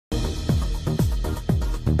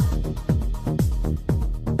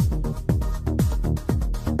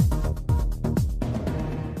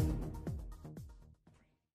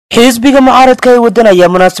xisbiga mucaaradka ee Waddani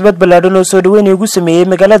munaasibad ballaadhan oo soo dhaweyn ugu sameeyay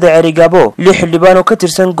magaalada Xildhibaan xildhibaan oo ka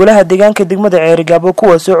tirsan golaha deegaanka degmada Xildhibaan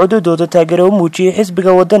kuwaas oo codadooda taageero u muujiyay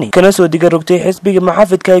xisbiga Waddani kana soo diga rogtay xisbiga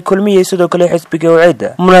maxaafidka ay kulmiyay sidoo kale xisbiga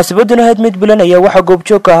Waddani munaasibaduna had mid bilan ayaa waxa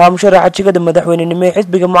goobjoog ka ahaa musharaxa jigada madaxweynenimo ee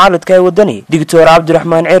xisbiga mucaaradka ee Waddani Dr.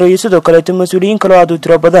 Cabdiraxmaan Ciro iyo sidoo kale mas'uuliyiin kale oo aad u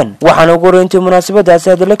tiro badan waxaana ugu horeeyay munaasibadaas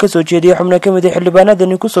hadal ka soo jeediyay xubno ka mid ah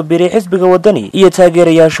xildhibaanadani ku soo biiray xisbiga Waddani iyo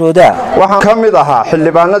taageerayaashooda waxaan ka mid ahaa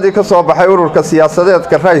xildhibaanadii ka soo baxay ururka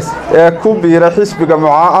siyaasadeedka rays ee ku biiray xisbiga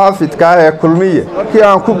mucaafidka ee kulmiye kii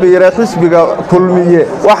aan ku biiray xisbiga kulmiye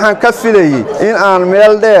waxaan ka filayay in aan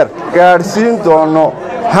meel dheer gaarsiin doono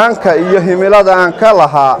hanka iyo himilada aan ka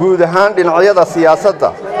lahaa guud ahaan dhinacyada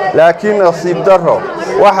siyaasadda laakiin nasiib darro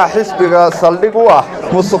waxa xisbiga saldhig u ah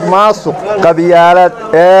musuqmaasuq qabyaalad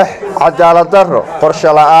cadaalad darro qorshe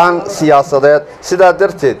la'aan siyaasadeed sidaa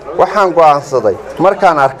darteed waxaan go'aansaday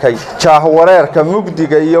markaan arkay jaahwareerka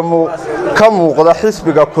mugdiga iyo ka muuqda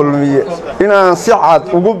xisbiga kulmiye inaan si cad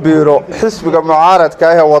ugu biiro xisbiga mucaaradka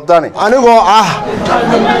ee Waddani anigoo ah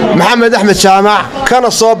maxamed axmed jaamac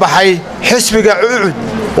kana soo baxay xisbiga cucud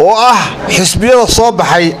oo ah xisbiyada soo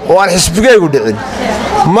baxay oo aan xisbigaygu dhicin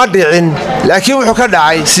ma dhicin laakiin wuxuu ka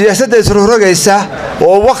dhacay siyaasadda isrogrogaysa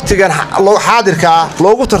oo waqtigan xaadirka ah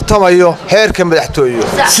loogu tartamayo heerka madaxtooyo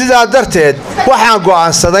sidaa darteed waxaan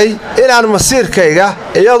go'aansaday inaan masiirkayga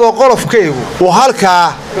iyadoo qolofkaygu uu halkaa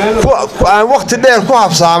aan waqti dheer ku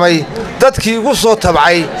habsaamay dadkii igu soo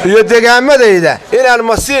tabcay iyo deegaamadayda inaan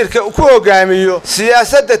masiirka ku hogaamiyo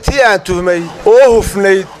siyaasadda tii aan tuhmay oo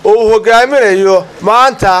hufnayd oo uu hogaaminayo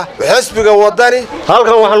maanta xisbiga Waddani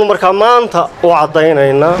halkan waxaanu markaa maanta u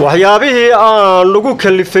cadaynaynaa waxyaabihii aan lagu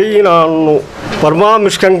kalifay inaanu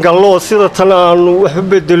barnaamijkan gallo sida tan aanu wax u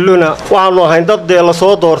bedelona waxaanu ahayn dad la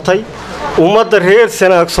soo doortay ummadda reer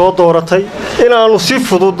Sanaag soo dooratay inaanu si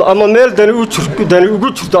fudud ama meel dani ugu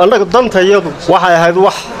jirto annaga dantayadu waxay ahayd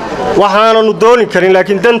waxaananu dooni karin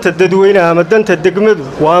laakiin danta dadweynaha ama danta degmadu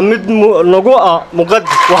waa mid nagu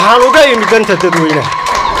muqaddas waxaan uga imi danta dadweynaha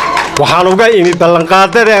waxaan uga imi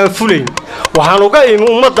ballanqaadada aan fulayn waxaan uga imi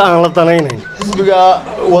ummadda aan la danaynayn xisbiga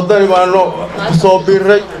Waddani baanu soo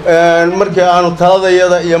biiray markii aanu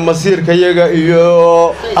taladayada iyo masiirkayaga iyo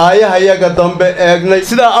aayahayaga dambe eegnay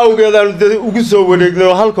sida awgeed aanu ugu soo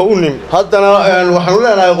wareegnay halka u nim haddana waxaanu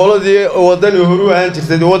leenahay qoladii Waddani horu ahaan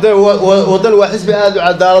jirtay Waddani waa xisbi aad u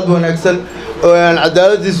cadaalad wanaagsan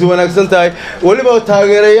cadaaladiisu wanaagsan tahay waliba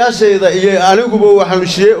taageerayaashayda iyo aniguba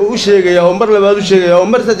waxaan u sheegayaa oo mar labaad u sheegayaa oo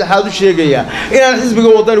mar saddexaad u sheegayaa inaan xisbiga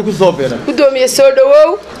Waddani ku soo biiray gudoomiye soo dhawow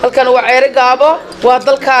halkan waa Xeergaabo waa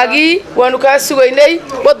dalkaagii waanu ka sugaynay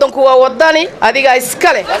wadanku waa Waddani adiga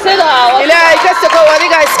iska leh ilaahay ka soo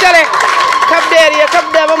adiga iska leh kabdheer iyo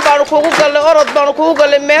kabdheeban baanu kuugu galnay orod baanu kuugu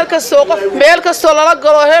galnay meel kastoo lala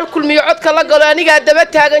galo heel kulmiyo codka la galo aniga daba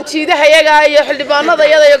taagan jiidahayaga iyo xildhibaanada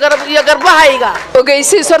iyo garbahayga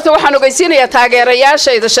ogeysiis horta waxaan ogeysiinayaa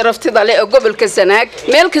taageerayaashayda sharaftida leh oo gobolka Sanaag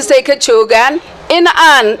meel kasta ay ka joogaan in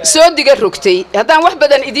aan soo diga rogtay haddaan wax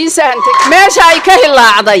badan idiin sahantay meesha ay ka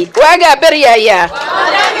hilaacday waagaa baryaya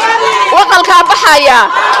waqalka baxaya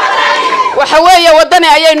waxa weeye Waddani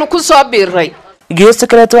ayaynu ku soo biiray geesta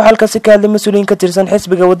kale oo halkaas ka hadlay mas'uuliyiin ka tirsan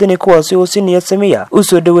xisbiga Waddani kuwaas oo si niyad sameeya u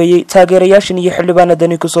soo dhaweeyay taageerayaashan iyo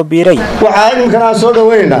xildhibaanadani ku soo biiray waxaan imkaan soo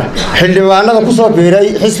dhaweynaa xildhibaanada ku soo biiray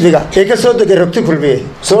xisbiga ee ka soo degay rogti kulmiye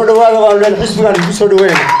soo dhawaada waan leen xisbigan ku soo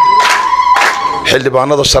dhaweynaa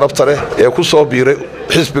xildhibaanada sharafta leh ee ku soo biiray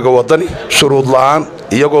xisbiga Waddani shuruud la'aan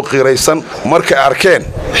iyagoo qiiraysan markay arkeen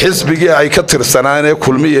xisbigii ay ka tirsanaanee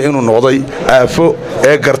kulmiye inuu noqday aafo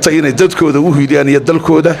ee gartay inay dadkooda u hiiliyaan iyo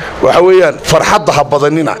dalkooda waxa weeyaan farxadda ha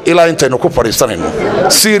badanina ilaa intaynu ku fadhiisanayno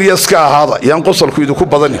serious ka ahaada yaan qosolku idinku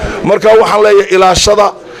badani marka waxaan leeyahay ilaashada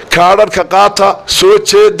kaadhadhka qaata soo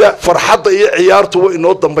jeeda farxadda iyo ciyaartu way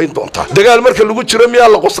inoo dambayn doontaa dagaal marka lagu jiro miyaa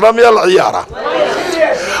la qoslaa miyaa la ciyaaraa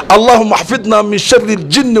اللهم احفظنا من شر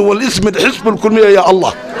الجن والإثم الحزب الكلمية يا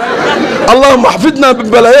الله اللهم احفظنا من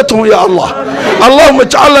بلايتهم يا الله اللهم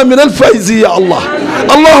اجعلنا من الفائزين يا الله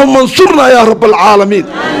اللهم انصرنا يا رب العالمين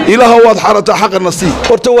إله واضحة حق النصيب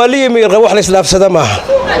ورتوالي من روح الإسلام سدما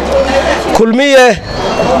كلمية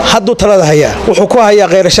حدو تلاد هيا وحكوها هيا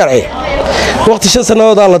غير شرعي وقت 5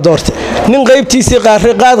 سنوات على دورت نين قيبتيسي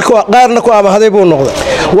قارنا كو أما هذا يبون نقض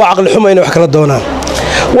وعقل حمين وحكلا دونان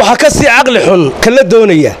waxa ka si aqli xun kala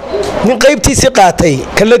doonaya nin qaybtiisi qaatay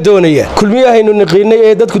kala doonaya kulmiyaha inuu niqiinay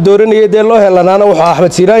ee dadku dooranayay ee loo helanaana waxa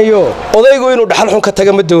Axmed Siiraanyo odaygu inuu dhaxal xun ka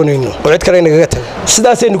taga ma doonayno oo cid kale inaga taga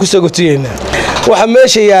sidaas aynu ku soo go'tiyeena waxa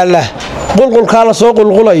meesha yaala qulqulka la soo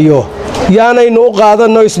qulqulayo yaanaynu u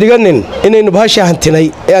qaadano isdhiganin inaynu bahasha hantinay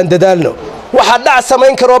ee aan dadaalno waxa dhac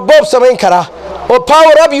samayn karo boob samayn kara oo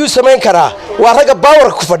power up you samayn kara ورجع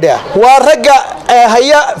باور كفديا ورجع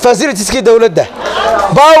هيا facilities كي دولة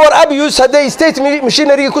باور abuse هذا state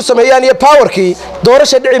machinery كسميان يا باور كي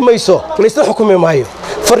دورش دعي ميسو ليس الحكومة مايو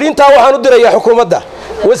فرين تاو حنودر يا حكومة ده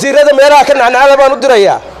وزير هذا ميرا كان عن عالم حنودر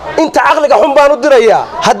يا انت عقلك حن بانودر يا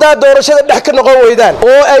هذا دورش ده حكي نقول ويدان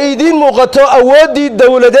أو أيدين مقطع أودي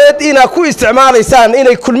الدولات إن أكو استعمال إنسان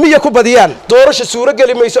إن كل مية كبديان دورش السورة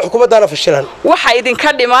قال ما يسوي حكومة دانا في الشران وحيدين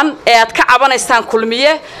كدمان أتكعبان إنسان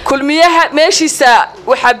كل مية ماشي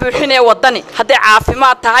وحبوحين وضني هذا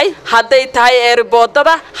عافيمات تاي هذا تاي إيربودا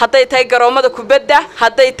هذا تاي جرامة كبدة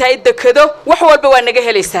هذا تاي دكدو وحول بوانجه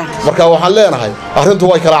الإنسان marka waxaan leenahay arrintu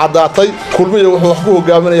way kala cadaatay kulmiye wuxuu wax ku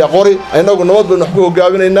hogaaminaya qori inagu nabad baan wax ku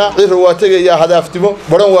hogaaminayna ciir waa tagaya hadaftimo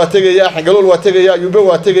baran waa tagaya xangalool waa tagaya yuuba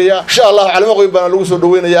waa tagaya insha Allah calamo qoyn baan lagu soo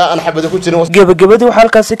dhaweynaya aan xabada ku jirin gabagabadii waxa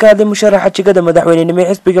halkaas ka hadlay musharaxa jigada madaxweynenimo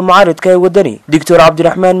xisbiga mucaaradka ee Waddani Dr.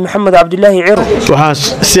 Cabdiraxmaan Maxamed Cabdullaahi Ciro waxaan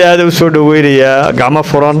si aad u soo dhaweynayaa gacmo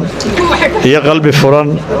furan iyo qalbi furan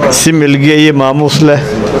si milgiye iyo maamuus leh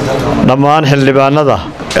dhammaan xildhibaanada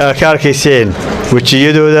ka arkayseen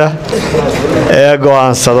wajiyadooda ee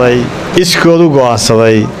go'aansaday iskoodu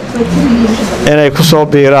go'aansaday inay ku soo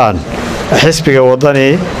biiraan xisbiga Waddani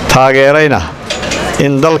taageerayna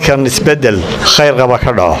in dalkan isbedel khayr qaba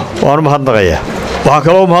ka dhaco waan mahadnaqayaa waxaan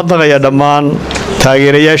kaloo mahadnaqayaa dhammaan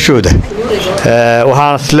taageerayaashooda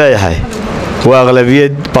waxaan isleeyahay waa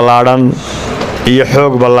aqlabiyad ballaaran iyo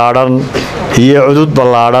xoog ballaaran iyo cudud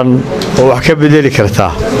ballaaran oo wax ka bedeli karta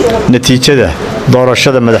natiijada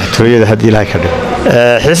doorashada madaxtooyada haddii Ilaahay ka dhigo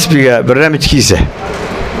xisbiga barnaamijkiisa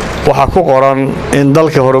waxa ku qoran in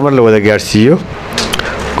dalka horumar la wada gaarsiiyo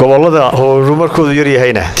gobolada horumarkoodu yar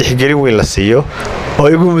yahayna tixgelin weyn la siiyo oo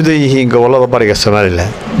ay ugu mudan yihiin gobolada bariga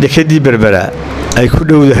Soomaaliland dekadii berbera ay ku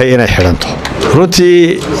dhowdahay inay xiranto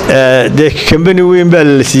runtii de company weyn baa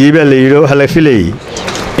la siiyay baa la yiri waxa la filayay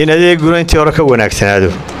in adeeguna intii hore ka wanaagsanaado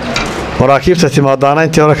maraakiibta timaadaana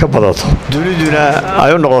intii hore ka badato duniduna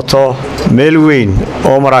ay u noqoto meel weyn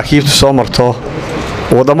oo maraakiibtu soo marto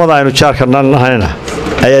wadamada aynu jaarka nahayna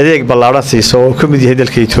ay adeeg ballaaran siiso oo ka mid yahay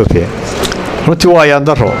dalka Itoobiya runtii waa yaan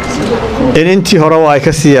daro in intii hore ay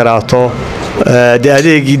ka sii yaraato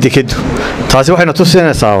adeegii dekadu taasi waxayna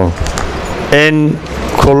tusinaysaa in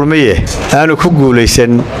kulmiye aanu ku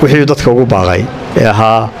guuleysan wixii dadka ugu baaqay ee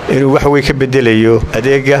ahaa inuu wax weyn ka bedelayo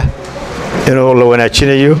adeega inuu la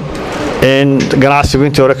wanaajinayo in ganacsigu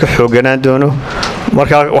intii hore ka xooganaan doono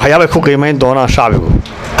marka waxyaabo ku qiimeyn doonaan shacbigu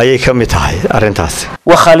ayay ka mid tahay arintaas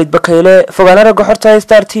wa Khalid Bakayle fogaanada goxorta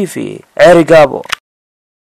Star TV Erigabo